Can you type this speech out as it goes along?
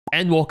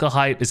Endwalker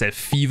hype is at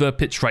fever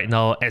pitch right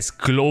now as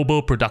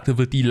global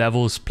productivity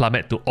levels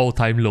plummet to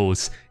all-time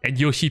lows, and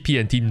Yoshi P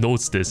and team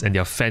knows this and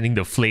they're fanning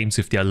the flames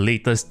with their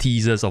latest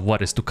teasers of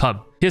what is to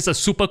come. Here's a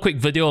super quick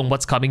video on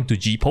what's coming to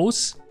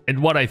GPose,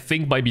 and what I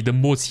think might be the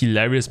most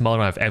hilarious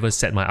mount I've ever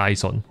set my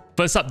eyes on.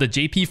 First up, the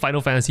JP Final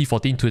Fantasy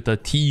XIV Twitter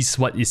teased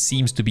what it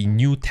seems to be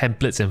new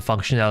templates and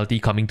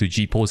functionality coming to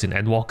GPose in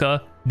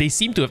Endwalker. They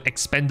seem to have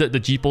expanded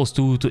the GPose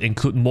tool to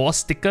include more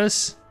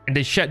stickers, and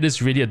they shared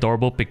this really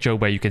adorable picture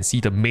where you can see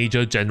the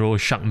major general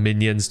shark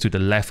minions to the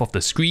left of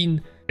the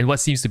screen and what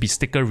seems to be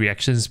sticker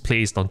reactions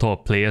placed on top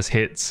of players'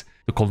 heads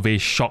to convey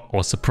shock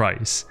or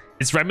surprise.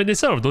 It's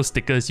reminiscent of those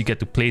stickers you get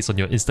to place on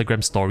your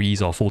Instagram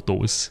stories or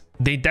photos.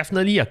 They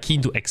definitely are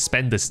keen to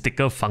expand the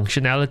sticker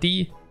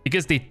functionality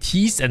because they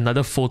teased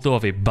another photo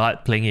of a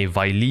bard playing a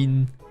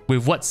violin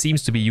with what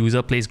seems to be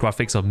user-placed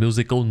graphics of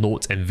musical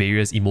notes and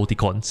various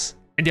emoticons.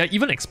 And they are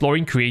even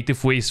exploring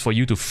creative ways for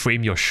you to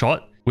frame your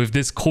shot with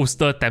this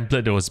coaster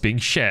template that was being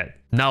shared.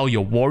 Now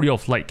your Warrior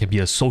of Light can be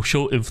a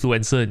social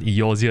influencer in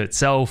Eorzea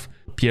itself,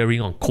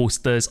 appearing on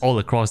coasters all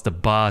across the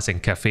bars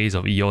and cafes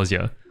of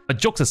Eorzea. But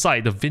jokes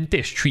aside, the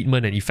vintage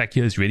treatment and effect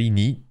here is really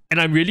neat, and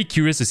I'm really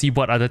curious to see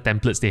what other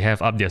templates they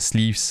have up their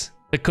sleeves.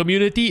 The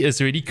community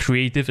is really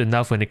creative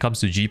enough when it comes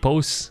to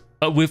GPose,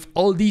 but with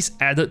all these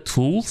added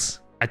tools,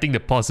 I think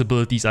the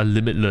possibilities are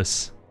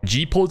limitless.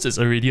 GPose is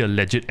already a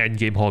legit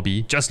endgame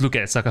hobby, just look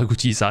at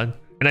Sakaguchi-san.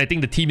 And I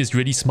think the team is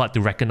really smart to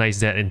recognize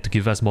that and to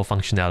give us more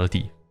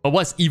functionality. But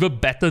what's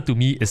even better to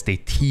me is they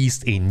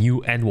teased a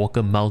new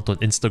Endwalker mount on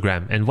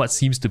Instagram and what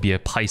seems to be a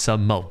Paisa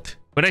mount.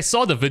 When I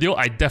saw the video,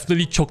 I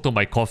definitely choked on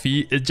my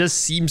coffee. It just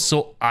seems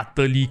so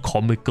utterly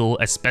comical,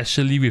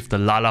 especially with the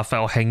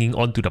Lalafell hanging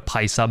onto the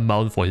Paisa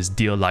mount for his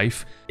dear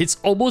life. It's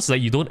almost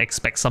like you don't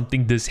expect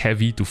something this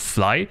heavy to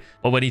fly,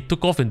 but when it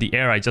took off in the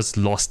air, I just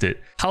lost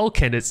it. How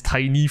can its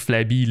tiny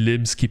flabby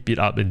limbs keep it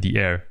up in the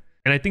air?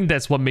 And I think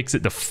that's what makes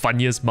it the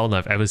funniest mount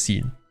I've ever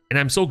seen. And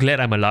I'm so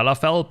glad I'm a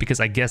Lalafell because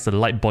I guess the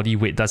light body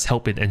weight does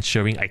help in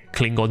ensuring I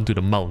cling on to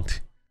the mount.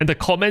 And the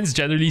comments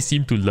generally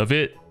seem to love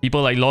it.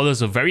 People like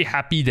Lawless are very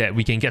happy that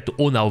we can get to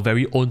own our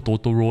very own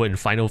Totoro in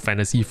Final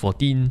Fantasy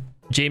XIV.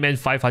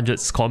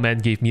 JMan500's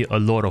comment gave me a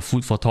lot of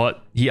food for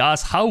thought. He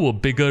asked, how will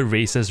bigger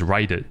races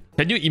ride it?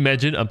 Can you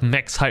imagine a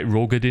max height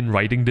Rogadin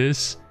riding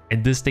this?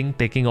 And this thing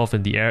taking off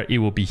in the air? It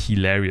will be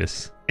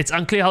hilarious. It's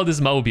unclear how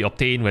this mount will be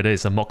obtained, whether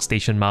it's a mock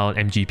station mount,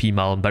 MGP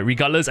mount, but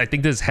regardless, I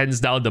think this is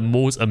hands down the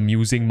most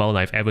amusing mount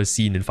I've ever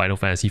seen in Final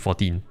Fantasy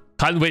XIV.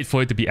 Can't wait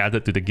for it to be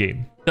added to the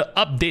game. The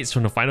updates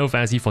from the Final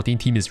Fantasy XIV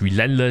team is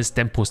relentless,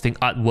 them posting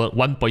artwork,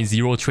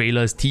 1.0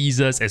 trailers,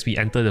 teasers as we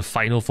enter the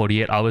final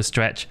 48-hour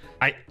stretch.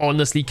 I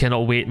honestly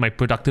cannot wait. My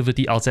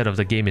productivity outside of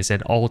the game is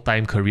at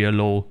all-time career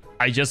low.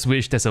 I just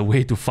wish there's a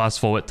way to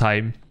fast forward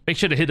time. Make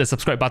sure to hit the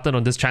subscribe button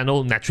on this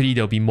channel. Naturally,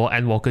 there'll be more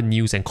Endwalker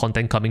news and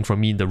content coming from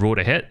me in the road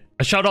ahead.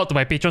 A shout out to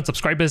my Patreon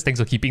subscribers, thanks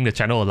for keeping the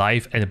channel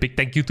alive, and a big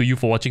thank you to you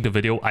for watching the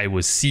video. I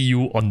will see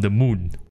you on the moon.